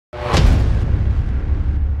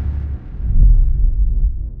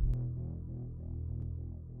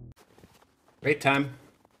Great time.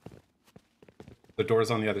 The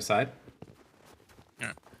door's on the other side.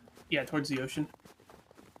 Yeah. Yeah, towards the ocean.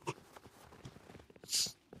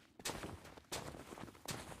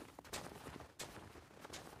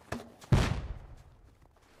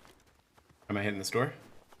 Am I hitting this door?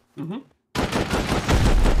 Mm-hmm.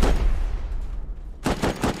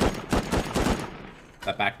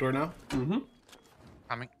 That back door now? Mm-hmm.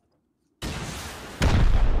 Coming.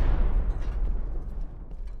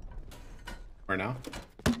 Or now?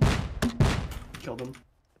 Killed him.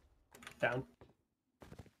 Down.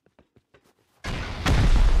 Okay,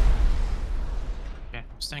 I'm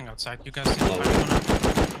staying outside. You guys stay fine for now.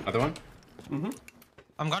 Other one? Mm-hmm.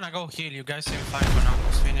 I'm gonna go heal. You guys stay fine for now.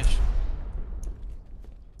 Let's finish.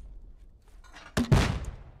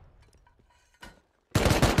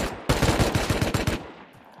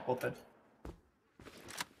 Both dead.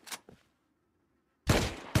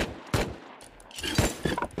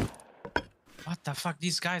 What the fuck?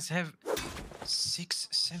 These guys have 6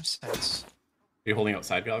 sim sets. Are you holding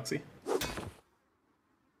outside, Galaxy?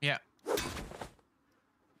 Yeah.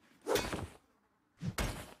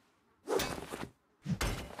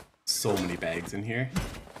 So many bags in here.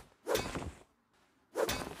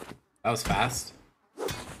 That was fast.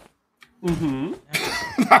 Mm-hmm.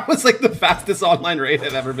 That was like the fastest online raid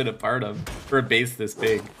I've ever been a part of for a base this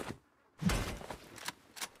big.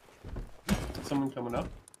 Someone coming up.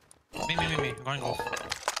 Me. I'm going off.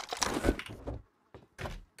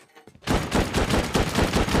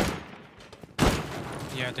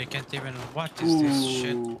 Yeah, they can't even. What is this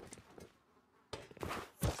shit? Ooh.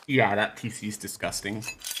 Yeah, that TC is disgusting.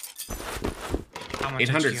 How much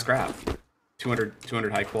 800 HQ? scrap.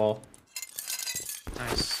 200 high qual.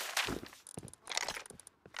 Nice.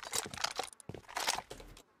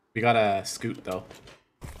 We got a scoot though.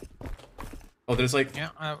 Oh, there's like Yeah,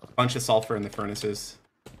 a bunch of sulfur in the furnaces.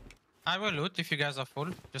 I will loot if you guys are full.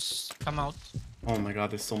 Just come out. Oh my god,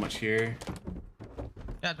 there's so much here.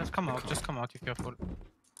 Yeah, just come out. Just come out if you're full.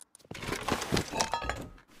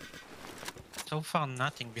 So far,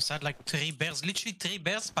 nothing. Besides like 3 bears. Literally 3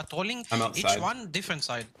 bears patrolling. I'm outside. Each one different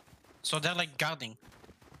side. So they're like guarding.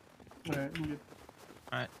 Alright, I'm good.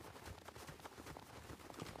 Alright.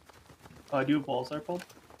 Do you have balls, Rpold?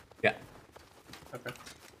 Yeah, Okay.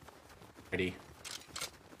 ready.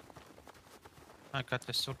 I got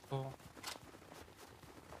the sulfur.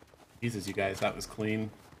 Jesus, you guys, that was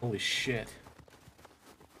clean. Holy shit.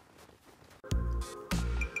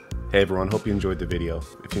 Hey everyone, hope you enjoyed the video.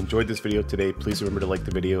 If you enjoyed this video today, please remember to like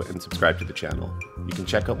the video and subscribe to the channel. You can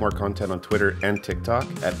check out more content on Twitter and TikTok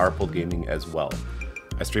at Rpold Gaming as well.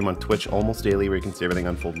 I stream on Twitch almost daily where you can see everything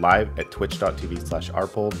unfold live at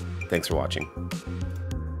twitch.tv/Rpold. Thanks for watching.